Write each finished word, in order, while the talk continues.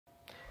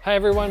Hi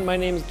everyone, my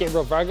name is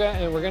Gabriel Varga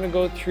and we're going to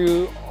go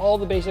through all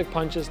the basic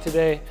punches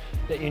today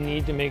that you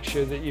need to make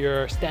sure that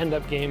your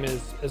stand-up game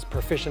is as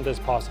proficient as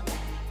possible.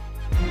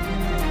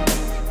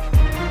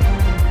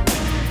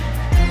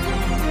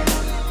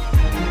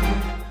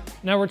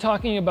 Now we're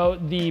talking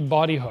about the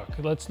body hook.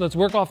 Let's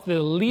work off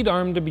the lead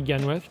arm to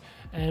begin with.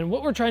 And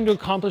what we're trying to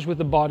accomplish with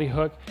the body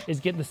hook is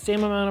get the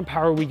same amount of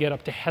power we get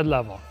up to head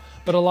level.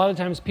 But a lot of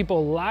times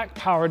people lack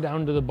power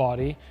down to the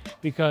body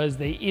because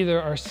they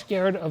either are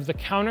scared of the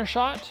counter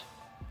shot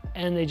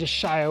and they just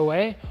shy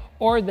away,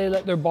 or they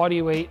let their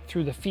body weight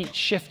through the feet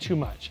shift too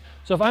much.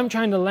 So if I'm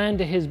trying to land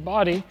to his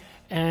body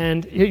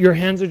and your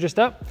hands are just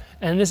up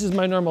and this is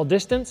my normal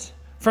distance,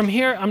 from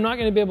here I'm not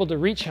going to be able to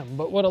reach him.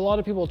 But what a lot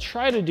of people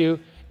try to do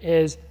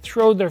is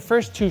throw their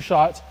first two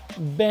shots,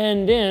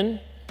 bend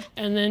in,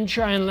 and then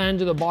try and land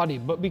to the body.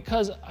 But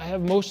because I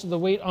have most of the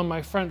weight on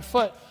my front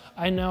foot,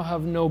 I now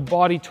have no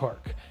body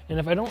torque. And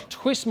if I don't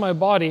twist my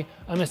body,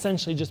 I'm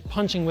essentially just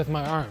punching with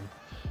my arm.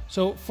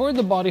 So for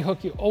the body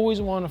hook, you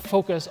always want to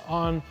focus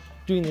on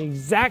doing the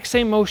exact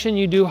same motion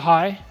you do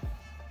high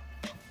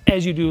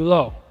as you do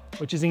low,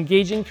 which is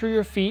engaging through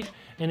your feet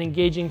and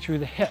engaging through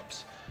the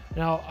hips.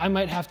 Now, I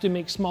might have to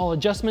make small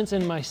adjustments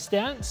in my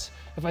stance.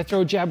 If I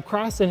throw jab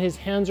cross and his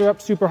hands are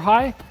up super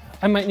high,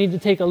 I might need to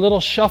take a little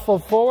shuffle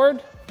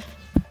forward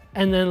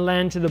and then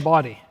land to the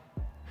body.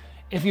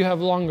 If you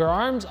have longer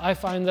arms, I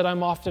find that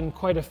I'm often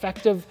quite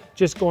effective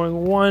just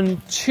going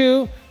 1,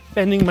 2,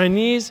 bending my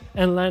knees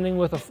and landing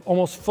with an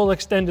almost full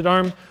extended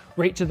arm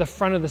right to the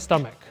front of the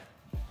stomach.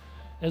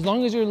 As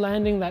long as you're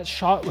landing that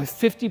shot with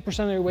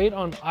 50% of your weight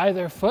on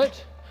either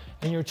foot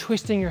and you're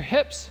twisting your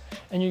hips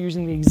and you're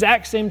using the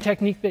exact same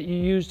technique that you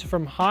used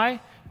from high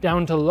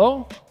down to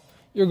low,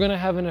 you're going to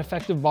have an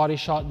effective body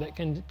shot that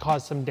can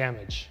cause some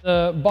damage.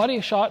 The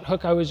body shot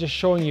hook I was just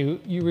showing you,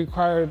 you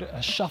required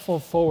a shuffle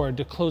forward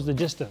to close the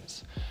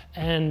distance.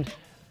 And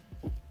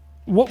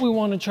what we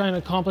want to try and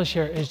accomplish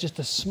here is just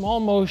a small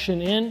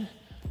motion in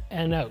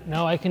and out.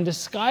 Now I can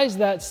disguise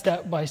that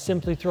step by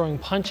simply throwing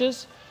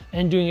punches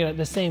and doing it at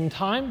the same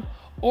time,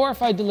 or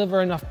if I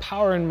deliver enough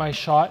power in my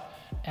shot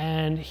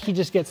and he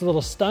just gets a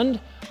little stunned,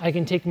 I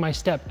can take my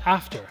step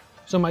after.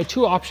 So my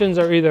two options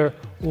are either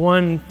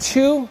 1,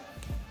 2,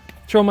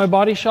 throw my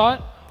body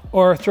shot,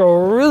 or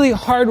throw really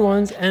hard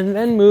ones and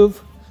then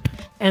move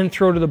and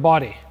throw to the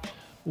body.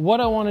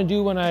 What I want to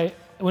do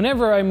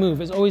whenever I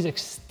move is always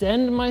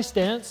extend my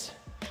stance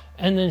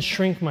and then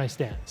shrink my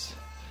stance.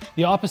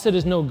 The opposite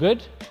is no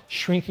good.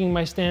 Shrinking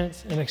my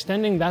stance and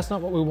extending, that's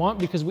not what we want,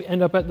 because we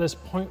end up at this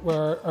point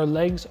where our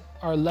legs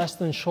are less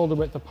than shoulder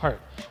width apart,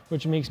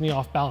 which makes me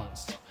off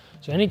balance.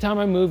 So anytime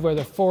I move,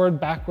 whether forward,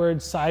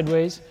 backwards,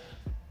 sideways,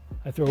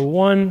 I throw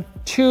 1,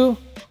 2,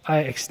 I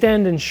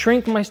extend and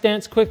shrink my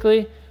stance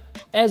quickly.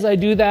 As I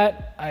do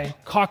that, I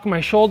cock my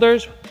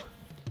shoulders,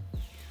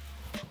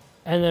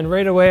 and then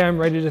right away I'm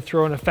ready to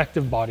throw an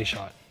effective body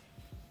shot.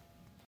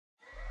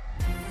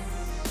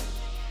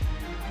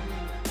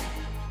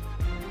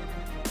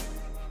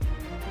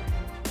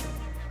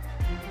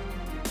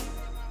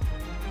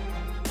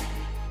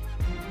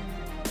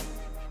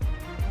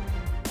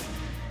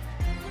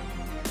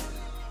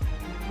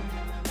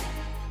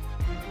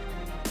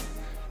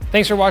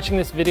 Thanks for watching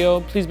this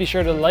video. Please be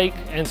sure to like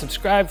and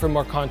subscribe for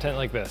more content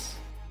like this.